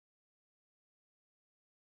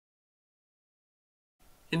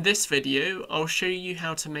In this video, I'll show you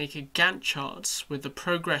how to make a Gantt chart with a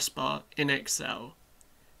progress bar in Excel.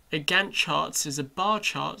 A Gantt chart is a bar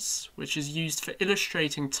chart which is used for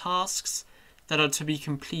illustrating tasks that are to be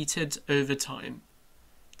completed over time.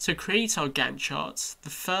 To create our Gantt chart, the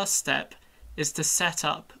first step is to set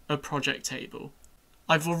up a project table.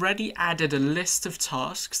 I've already added a list of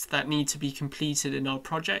tasks that need to be completed in our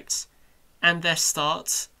project and their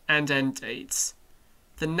start and end dates.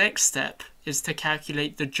 The next step is to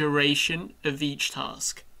calculate the duration of each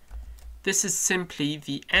task. This is simply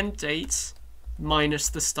the end date minus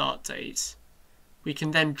the start date. We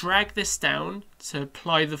can then drag this down to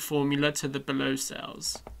apply the formula to the below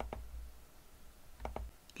cells.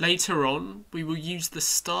 Later on, we will use the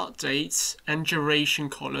start date and duration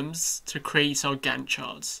columns to create our Gantt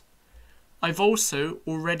charts. I've also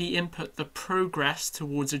already input the progress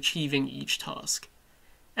towards achieving each task.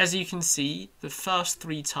 As you can see, the first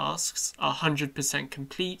 3 tasks are 100%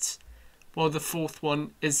 complete, while the fourth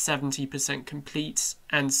one is 70% complete,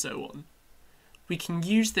 and so on. We can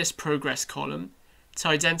use this progress column to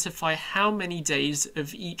identify how many days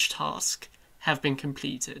of each task have been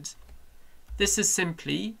completed. This is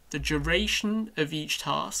simply the duration of each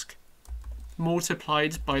task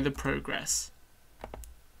multiplied by the progress.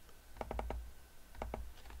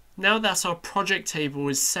 Now that our project table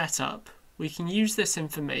is set up, we can use this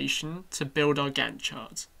information to build our Gantt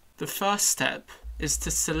chart. The first step is to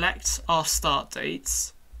select our start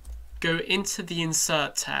dates, go into the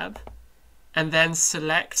Insert tab, and then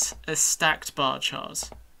select a stacked bar chart.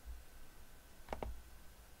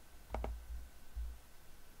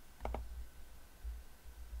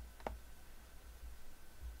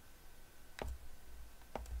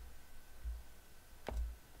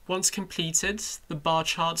 Once completed, the bar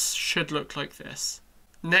charts should look like this.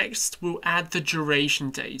 Next, we'll add the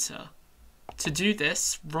duration data. To do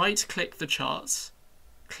this, right-click the chart,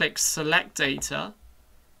 click Select Data,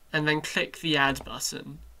 and then click the Add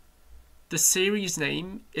button. The series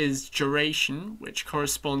name is Duration, which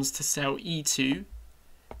corresponds to cell E2.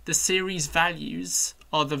 The series values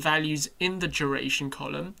are the values in the duration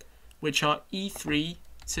column, which are E3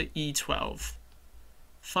 to E12.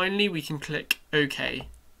 Finally, we can click OK.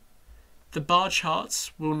 The bar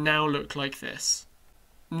charts will now look like this.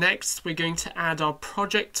 Next, we're going to add our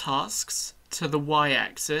project tasks to the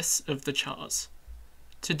y-axis of the chart.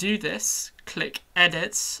 To do this, click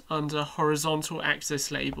Edit under Horizontal Axis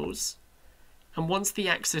Labels, and once the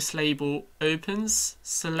axis label opens,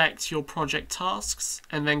 select your project tasks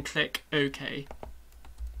and then click OK.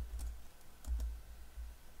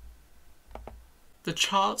 The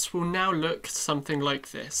chart will now look something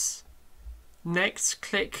like this. Next,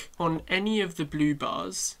 click on any of the blue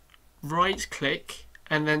bars, right-click,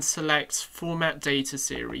 and then select Format Data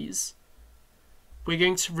Series. We're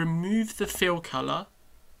going to remove the fill color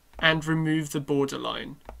and remove the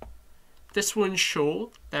borderline. This will ensure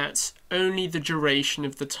that only the duration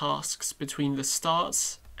of the tasks between the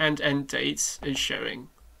start and end dates is showing.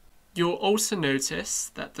 You'll also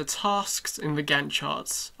notice that the tasks in the Gantt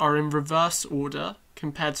charts are in reverse order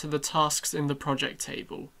compared to the tasks in the project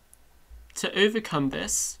table. To overcome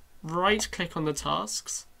this, right-click on the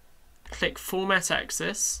tasks, click Format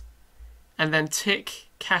Axis, and then tick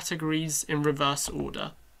Categories in reverse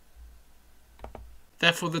order.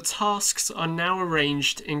 Therefore, the tasks are now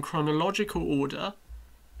arranged in chronological order,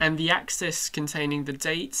 and the axis containing the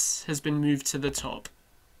dates has been moved to the top.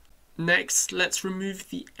 Next, let's remove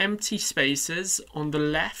the empty spaces on the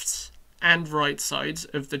left and right sides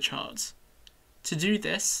of the chart. To do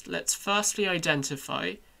this, let's firstly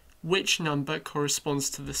identify which number corresponds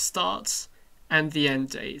to the start and the end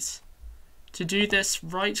date. To do this,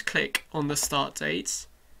 right-click on the start date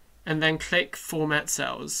and then click Format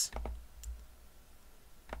Cells.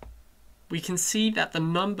 We can see that the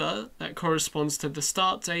number that corresponds to the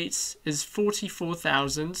start date is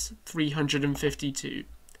 44,352.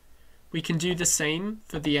 We can do the same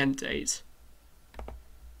for the end date.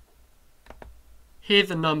 Here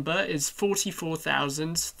the number is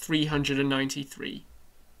 44,393.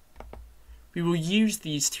 We will use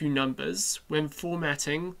these two numbers when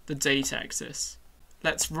formatting the date axis.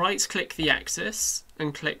 Let's right-click the axis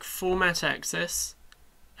and click Format Axis,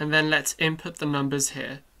 and then let's input the numbers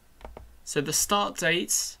here. So the start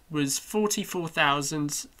date was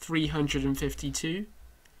 44,352,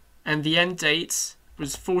 and the end date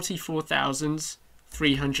was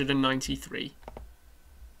 44,393.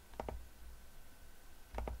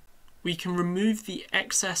 We can remove the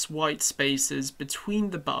excess white spaces between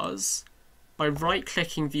the bars by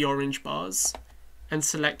right-clicking the orange bars and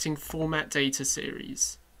selecting Format Data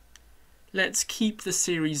Series. Let's keep the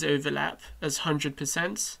series overlap as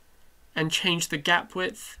 100% and change the gap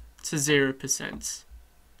width to 0%.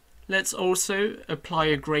 Let's also apply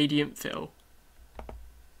a gradient fill.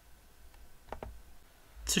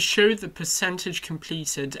 To show the percentage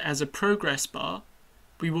completed as a progress bar,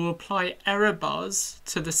 we will apply error bars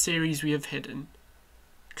to the series we have hidden.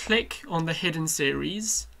 Click on the hidden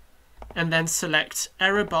series and then select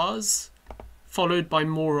error bars followed by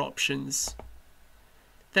more options.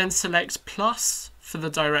 Then select plus for the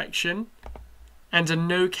direction and a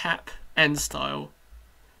no cap end style.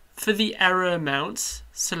 For the error amount,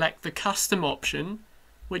 select the custom option,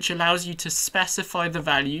 which allows you to specify the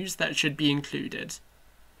values that should be included.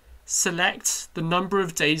 Select the number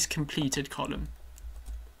of days completed column.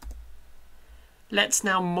 Let's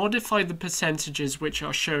now modify the percentages which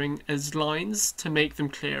are showing as lines to make them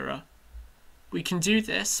clearer. We can do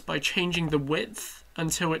this by changing the width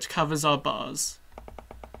until it covers our bars.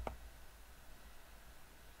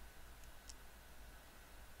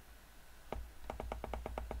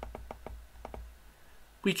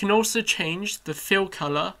 We can also change the fill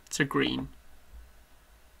color to green.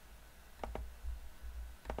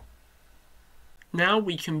 Now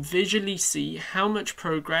we can visually see how much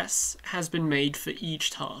progress has been made for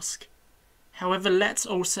each task. However, let's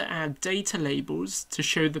also add data labels to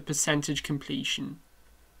show the percentage completion.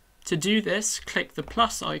 To do this, click the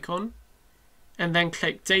plus icon and then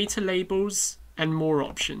click Data Labels and More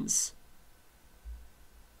Options.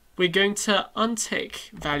 We're going to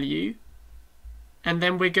untick Value and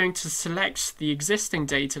then we're going to select the existing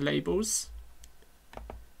data labels,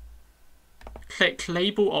 click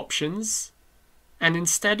Label Options, and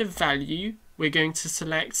instead of Value, we're going to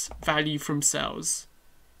select Value from Cells.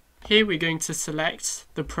 Here we're going to select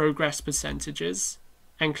the progress percentages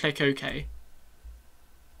and click OK.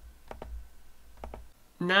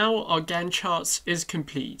 Now our Gantt chart is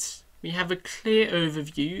complete. We have a clear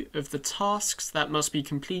overview of the tasks that must be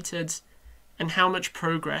completed and how much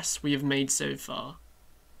progress we have made so far.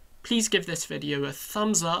 Please give this video a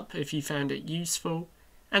thumbs up if you found it useful,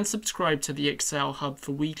 and subscribe to the Excel Hub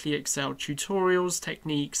for weekly Excel tutorials,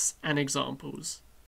 techniques, and examples.